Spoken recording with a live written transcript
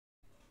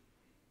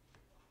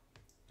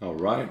All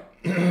right.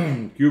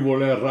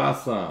 Cubole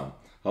Raza.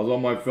 How's all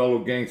my fellow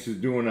gangsters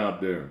doing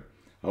out there?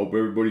 I hope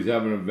everybody's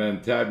having a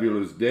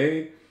fantabulous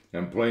day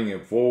and playing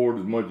it forward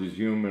as much as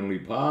humanly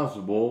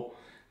possible.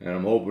 And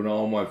I'm hoping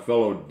all my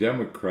fellow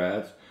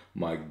Democrats,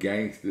 my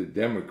gangster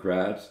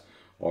Democrats,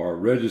 are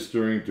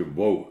registering to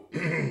vote.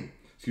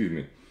 Excuse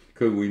me.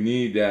 Because we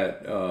need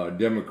that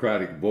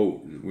Democratic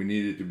vote. We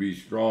need it to be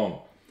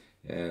strong.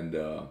 And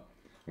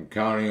I'm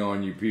counting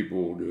on you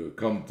people to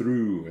come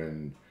through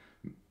and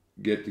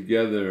get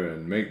together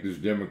and make this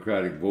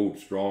Democratic vote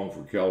strong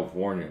for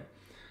California.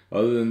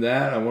 Other than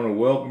that, I want to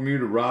welcome you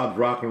to Rob's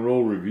Rock and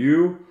Roll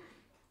Review.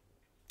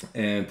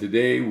 And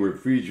today we're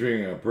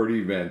featuring a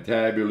pretty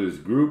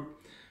fantabulous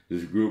group.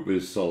 This group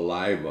is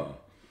SALIVA.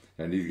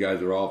 And these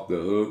guys are off the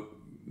hook.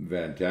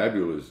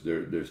 Fantabulous.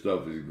 Their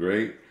stuff is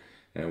great.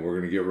 And we're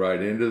going to get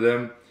right into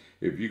them.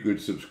 If you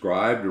could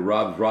subscribe to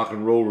Rob's Rock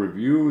and Roll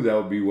Review, that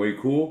would be way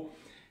cool.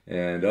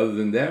 And other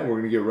than that, we're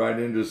going to get right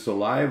into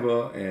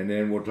SALIVA, and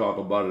then we'll talk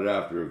about it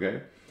after,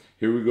 okay?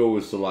 Here we go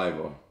with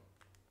SALIVA.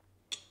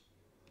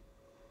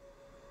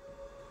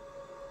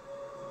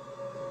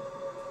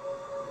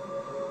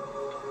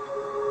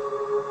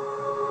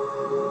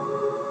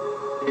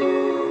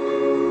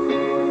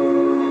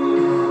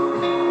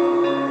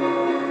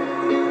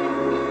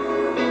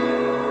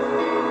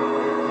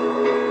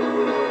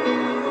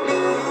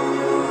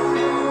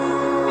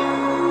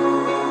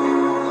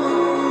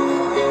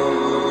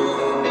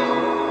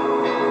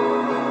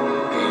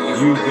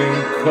 You've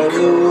been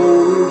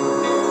cold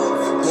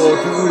for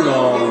too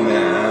long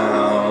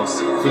now,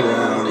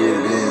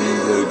 surrounded in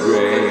the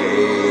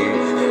grave,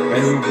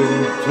 and you've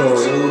been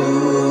told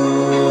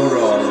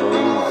all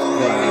those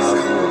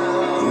clouds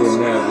will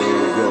never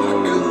go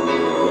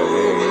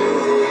away.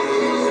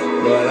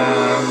 But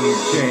I'm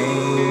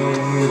changing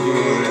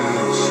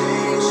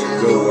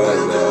the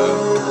weather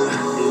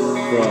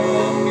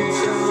from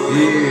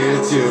here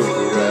till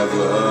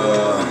forever.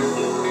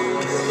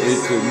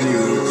 It's a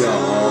new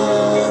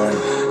dawn,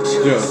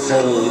 just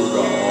hold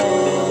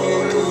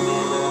on.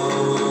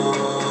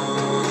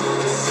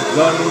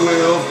 Sun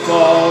will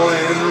fall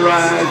and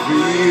rise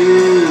for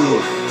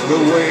you. The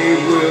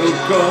wave will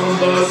come,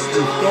 but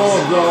the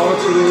storms are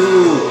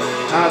through.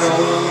 I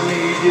don't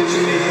need you to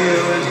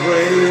kneel and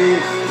pray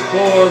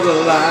for the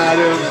light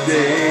of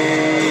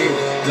day,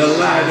 the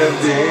light of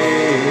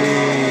day.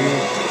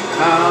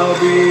 I'll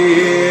be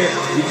here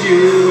with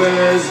you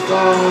as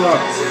far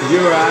as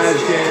your eyes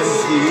can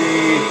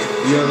see.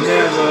 You're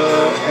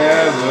never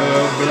ever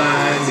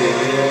blinded.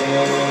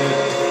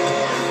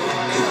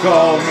 You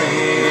call me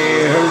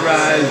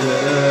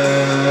horizon.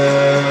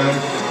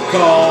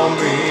 Call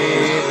me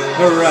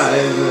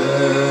horizon.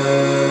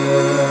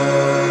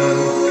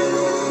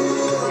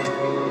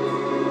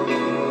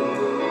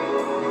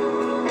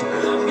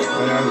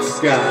 And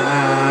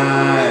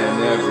sky and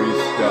every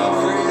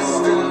star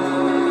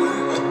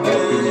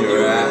up in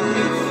your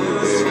atmosphere.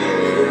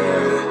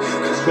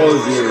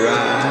 Close your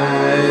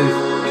eyes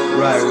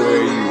right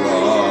where you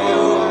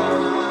are,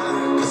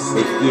 but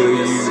still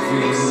you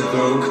seem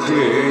so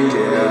clear,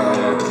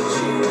 yeah.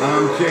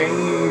 I'm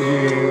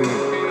changing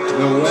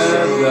the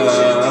weather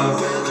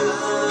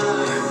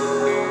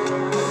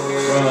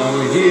from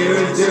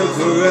here till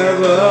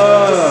forever.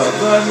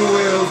 Sun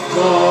will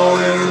fall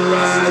and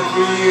rise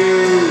for you.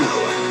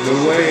 The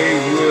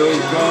waves will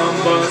come,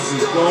 but the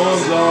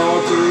storms are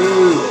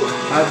through.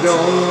 I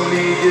don't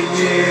need to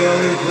kneel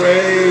and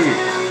pray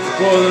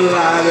for the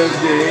light of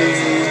day,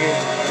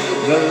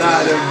 the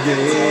light of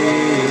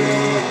day.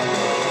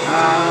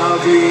 I'll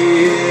be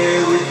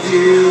here with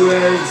you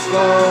as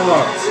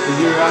far as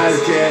your eyes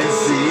can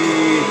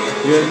see.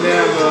 You're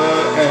never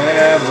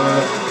ever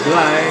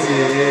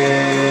blinded.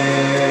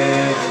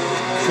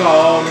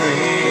 Call me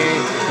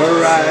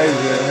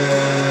horizon.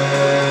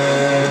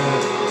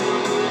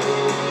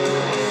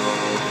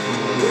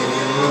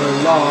 You're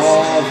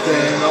lost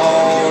and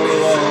all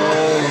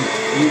alone.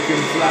 You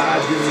can fly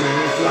to me,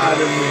 fly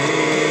to me.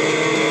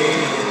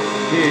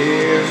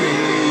 Hear me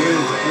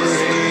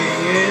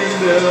whispering in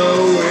the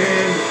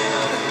wind.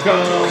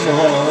 Come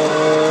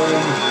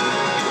home.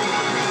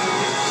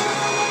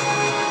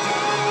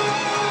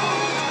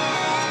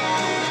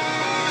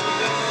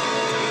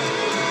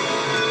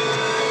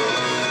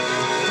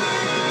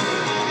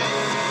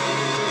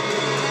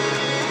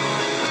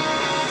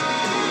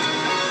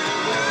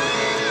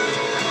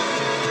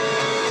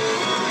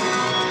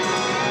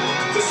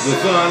 The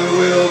sun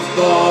will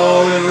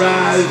fall and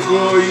rise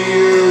for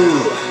you.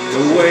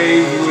 The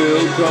waves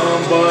will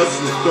come, but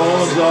the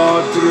storms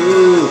are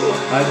through.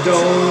 I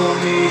don't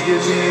need you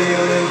to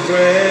kneel and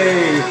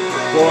pray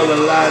for the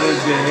light of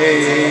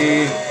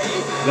day,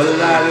 the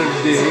light of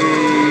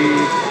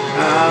day.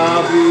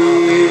 I'll be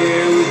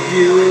here with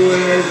you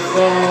as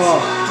far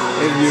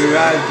as your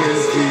eyes can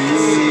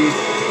see.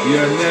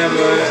 You're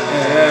never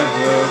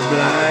ever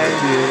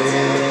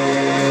blinded.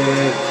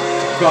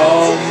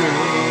 Call me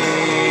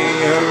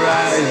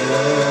horizon,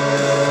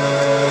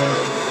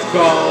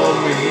 call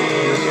me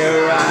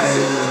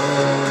horizon.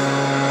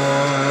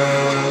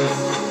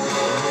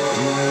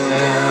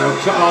 Now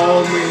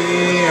call me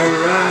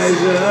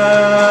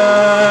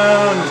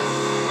horizon.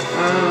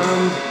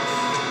 I'm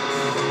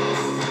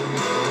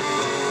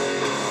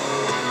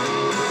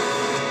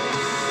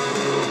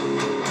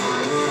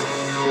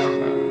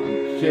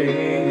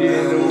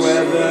changing the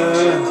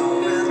weather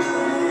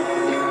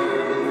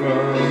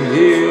from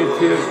here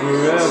till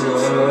forever.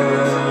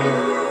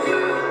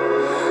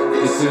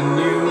 It's a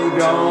new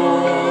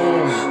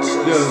dawn,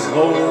 just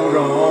hold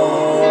on.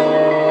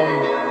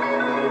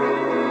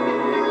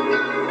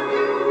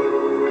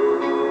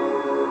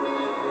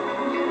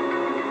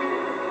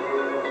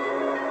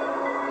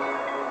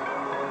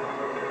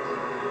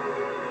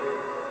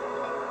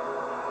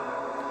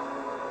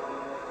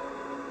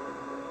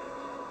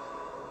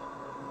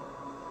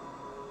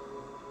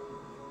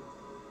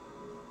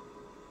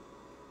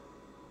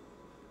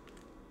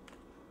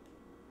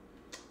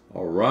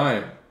 All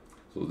right,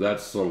 so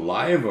that's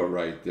Saliva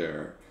right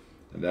there.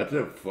 And that's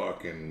a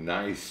fucking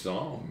nice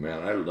song,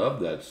 man. I love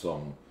that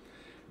song.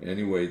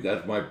 Anyway,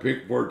 that's my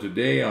pick for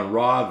today on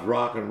Rod's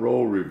Rock and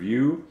Roll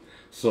Review,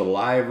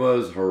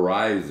 Saliva's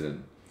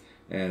Horizon.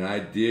 And I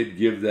did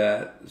give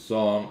that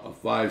song a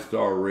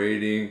 5-star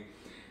rating.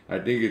 I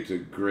think it's a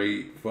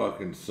great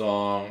fucking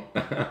song.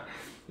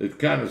 It's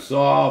kind of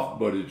soft,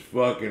 but it's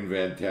fucking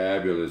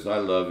fantabulous. I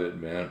love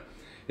it, man.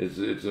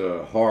 It's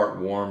a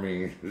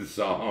heartwarming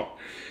song.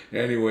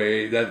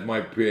 Anyway, that's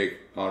my pick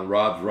on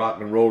Rob's Rock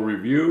and Roll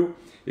Review.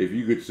 If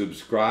you could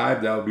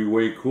subscribe, that would be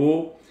way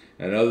cool.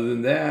 And other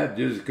than that,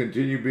 just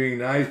continue being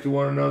nice to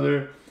one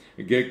another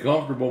and get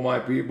comfortable, my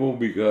people,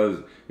 because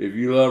if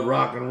you love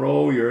rock and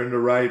roll, you're in the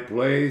right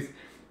place.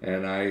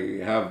 And I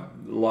have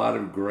a lot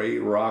of great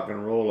rock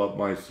and roll up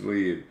my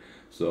sleeve.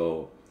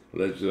 So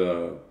let's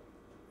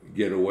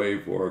get away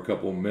for a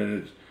couple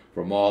minutes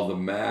from all the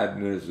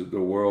madness that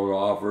the world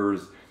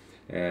offers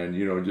and,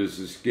 you know, just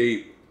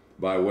escape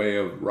by way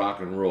of rock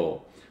and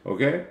roll.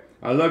 Okay?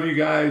 I love you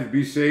guys.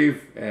 Be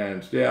safe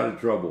and stay out of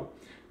trouble.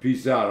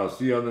 Peace out. I'll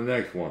see you on the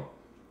next one.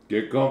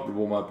 Get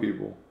comfortable, my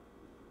people.